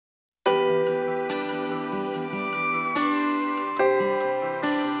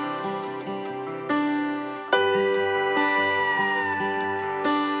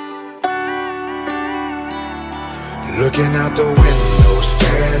Looking out the window,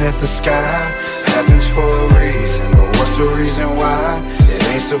 staring at the sky. Happens for a reason, but what's the reason why? It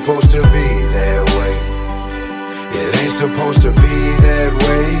ain't supposed to be that way. It ain't supposed to be that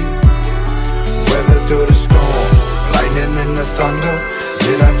way. Weather through the storm, lightning and the thunder.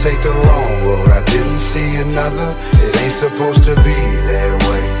 Did I take the wrong road? I didn't see another. It ain't supposed to be that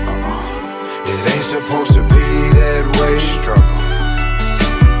way. It ain't supposed to be that way. Struggle.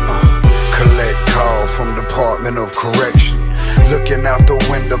 Collect call from Department of Correction. Looking out the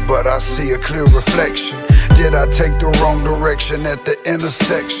window, but I see a clear reflection. Did I take the wrong direction at the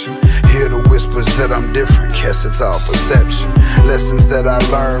intersection? Hear the whispers that I'm different, guess it's all perception. Lessons that I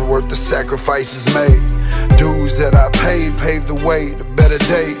learned, worth the sacrifices made. Dues that I paid, paved the way to better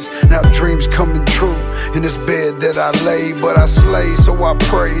days. Now dreams coming true, in this bed that I lay. But I slay, so I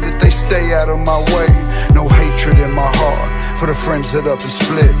pray that they stay out of my way. No hatred in my heart, for the friends that up and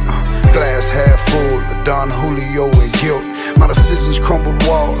split. Glass half full of Don Julio and guilt. My decisions crumbled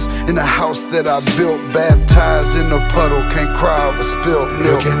walls in the house that I built. Baptized in a puddle, can't cry over spilled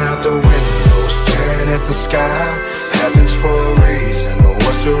milk. Looking out the window, staring at the sky. Happens for a reason, but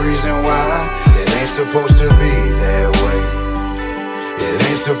what's the reason why? It ain't supposed to be that way. It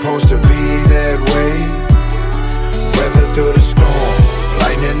ain't supposed to be that way. Weather through the storm,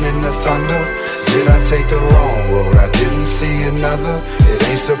 lightning and the thunder. Did I take the wrong road? I didn't see another. It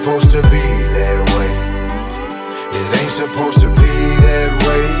ain't supposed to be that way. It ain't supposed to be that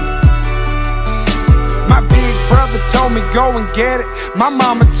way. My big brother told me go and get it. My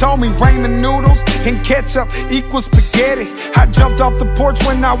mama told me ramen noodles and ketchup equals spaghetti. I jumped off the porch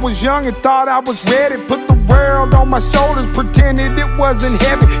when I was young and thought I was ready. Put the world on my shoulders, pretended it wasn't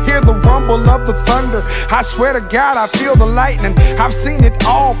heavy. Hear the rumble of the thunder, I swear to God I feel the lightning. I've seen it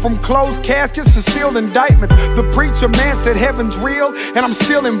all, from closed caskets to sealed indictments. The preacher man said heaven's real and I'm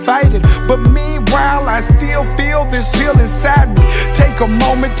still invited. But meanwhile I still feel this pill inside me. Take a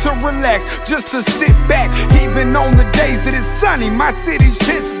moment to relax, just to sit back. Even on the days that it's sunny, my city's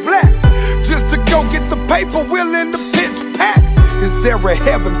pitch black. Just to go get the paper, willing to pitch packs. Is there a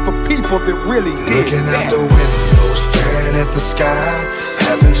heaven for people that really did Looking that? out the window, staring at the sky.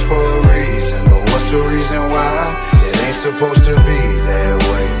 Happens for a reason, but what's the reason why? It ain't supposed to be that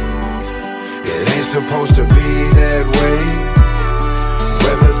way. It ain't supposed to be that way.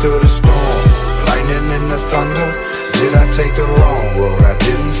 Weather through the storm, lightning and the thunder. Did I take the wrong road? I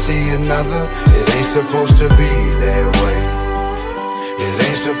didn't see another. It ain't supposed to be that way. It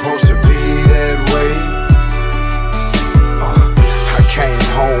ain't supposed to be that way. I came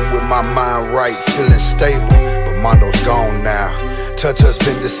home with my mind right, feeling stable. But Mondo's gone now, Touch-Touch's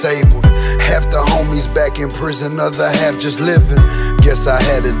been disabled. Half the homies back in prison, other half just living. Guess I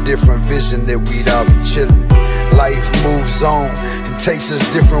had a different vision that we'd all be chillin'. Life moves on and takes us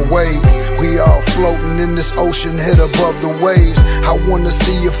different ways. We all floating in this ocean, head above the waves. I wanna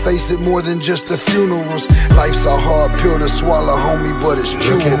see you face it more than just the funerals. Life's a hard pill to swallow, homie, but it's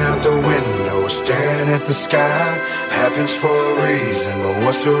true. Looking out the window, staring at the sky. Happens for a reason, but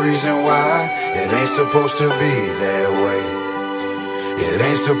what's the reason why? It ain't supposed to be that way. It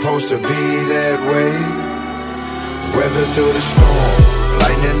ain't supposed to be that way. Weather through the storm,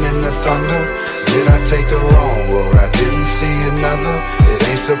 lightning and the thunder. Did I take the wrong road? I didn't see another. It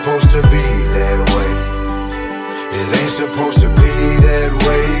ain't supposed to be that way. It ain't supposed to be that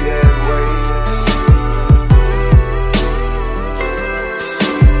way.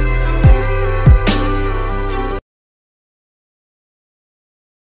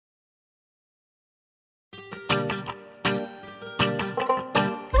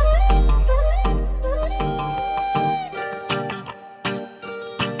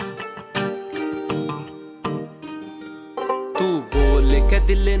 तू बोल के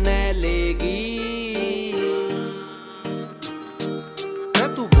दिल न लेगी,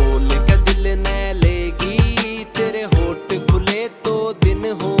 तू बोल के दिल न लेगी। तेरे होठ खुले तो दिन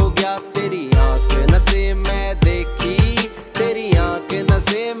हो